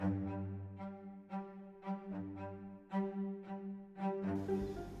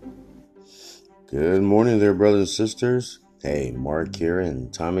Good morning there, brothers and sisters. Hey, Mark here,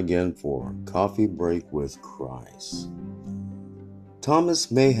 and time again for Coffee Break with Christ.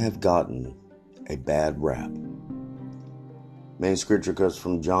 Thomas may have gotten a bad rap. Main scripture comes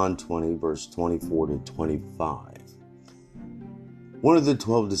from John 20, verse 24 to 25. One of the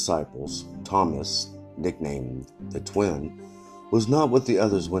 12 disciples, Thomas, nicknamed the twin, was not with the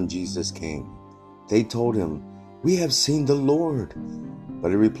others when Jesus came. They told him, "We have seen the Lord." But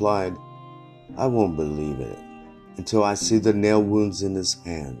he replied, "I won't believe it until I see the nail wounds in his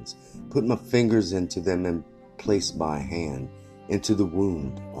hands, put my fingers into them and place my hand into the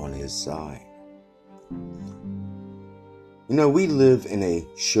wound on his side." We live in a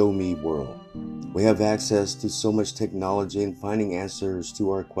show-me world. We have access to so much technology, and finding answers to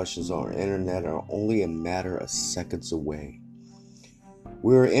our questions on our internet are only a matter of seconds away.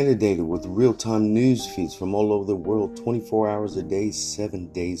 We are inundated with real-time news feeds from all over the world, 24 hours a day, 7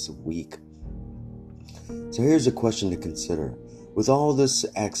 days a week. So here's a question to consider. With all this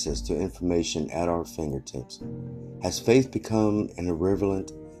access to information at our fingertips, has faith become an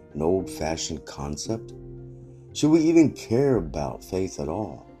irrelevant and old-fashioned concept? Should we even care about faith at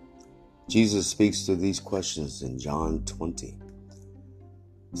all? Jesus speaks to these questions in John 20.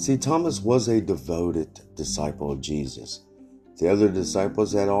 See, Thomas was a devoted disciple of Jesus. The other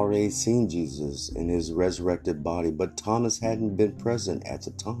disciples had already seen Jesus in his resurrected body, but Thomas hadn't been present at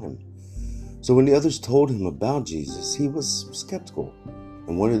the time. So when the others told him about Jesus, he was skeptical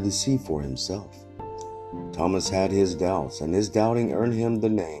and wanted to see for himself. Thomas had his doubts, and his doubting earned him the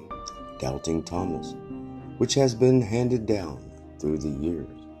name Doubting Thomas, which has been handed down through the years.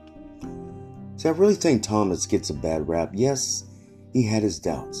 See, I really think Thomas gets a bad rap. Yes, he had his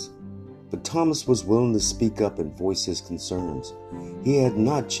doubts, but Thomas was willing to speak up and voice his concerns. He had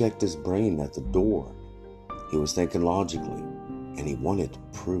not checked his brain at the door. He was thinking logically, and he wanted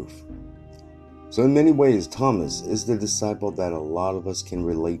proof. So in many ways, Thomas is the disciple that a lot of us can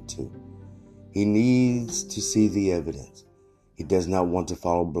relate to. He needs to see the evidence. He does not want to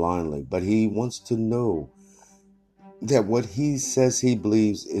follow blindly, but he wants to know that what he says he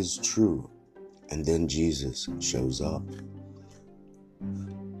believes is true. And then Jesus shows up.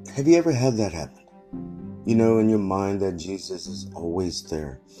 Have you ever had that happen? In your mind that Jesus is always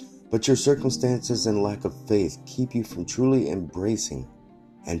there, but your circumstances and lack of faith keep you from truly embracing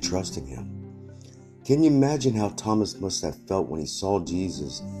and trusting him. Can you imagine how Thomas must have felt when he saw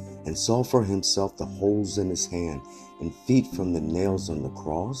Jesus and saw for himself the holes in his hand and feet from the nails on the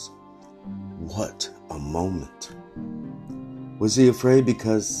cross? What a moment. Was he afraid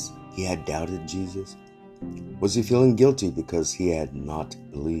because he had doubted Jesus? Was he feeling guilty because he had not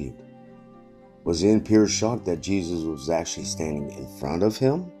believed? Was he in pure shock that Jesus was actually standing in front of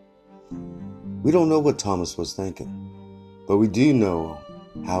him? We don't know what Thomas was thinking, but we do know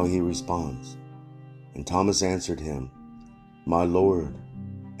how he responds. And Thomas answered him, "My Lord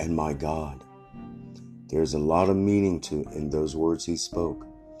and my God." There's a lot of meaning in those words he spoke.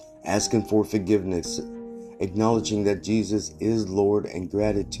 Asking for forgiveness, acknowledging that Jesus is Lord, and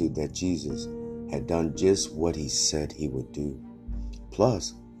gratitude that Jesus had done just what he said he would do.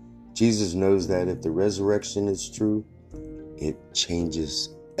 Plus, Jesus knows that if the resurrection is true, it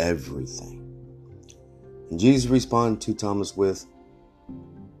changes everything. And Jesus responded to Thomas with,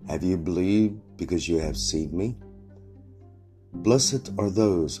 "Have you believed because you have seen me? Blessed are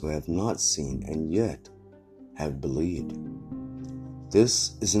those who have not seen and yet have believed."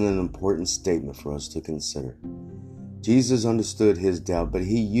 This is an important statement for us to consider. Jesus understood his doubt, but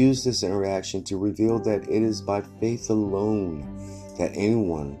he used this interaction to reveal that it is by faith alone that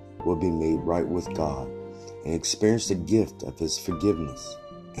anyone will be made right with God and experience the gift of his forgiveness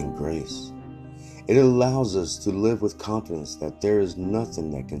and grace. It allows us to live with confidence that there is nothing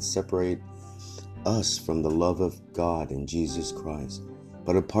that can separate us from the love of God in Jesus Christ.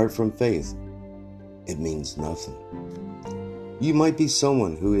 But apart from faith, it means nothing. You might be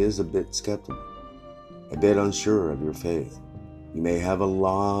someone who is a bit skeptical, a bit unsure of your faith. You may have a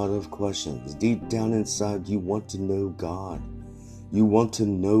lot of questions. Deep down inside, you want to know God. You want to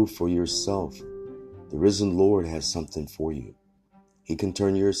know for yourself. The risen Lord has something for you. He can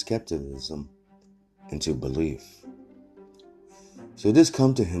turn your skepticism into belief. So just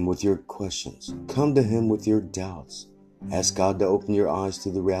come to him with your questions. Come to him with your doubts. Ask God to open your eyes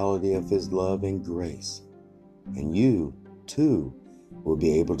to the reality of his love and grace. And you, too, will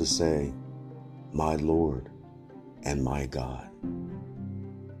be able to say, "My Lord and my God."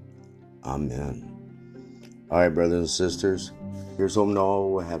 Amen. All right, brothers and sisters, here's hoping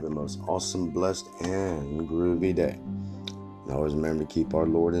all will have the most awesome, blessed, and groovy day. And always remember to keep our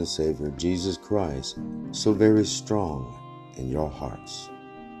Lord and Savior, Jesus Christ, so very strong in your hearts.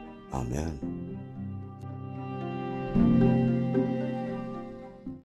 Amen.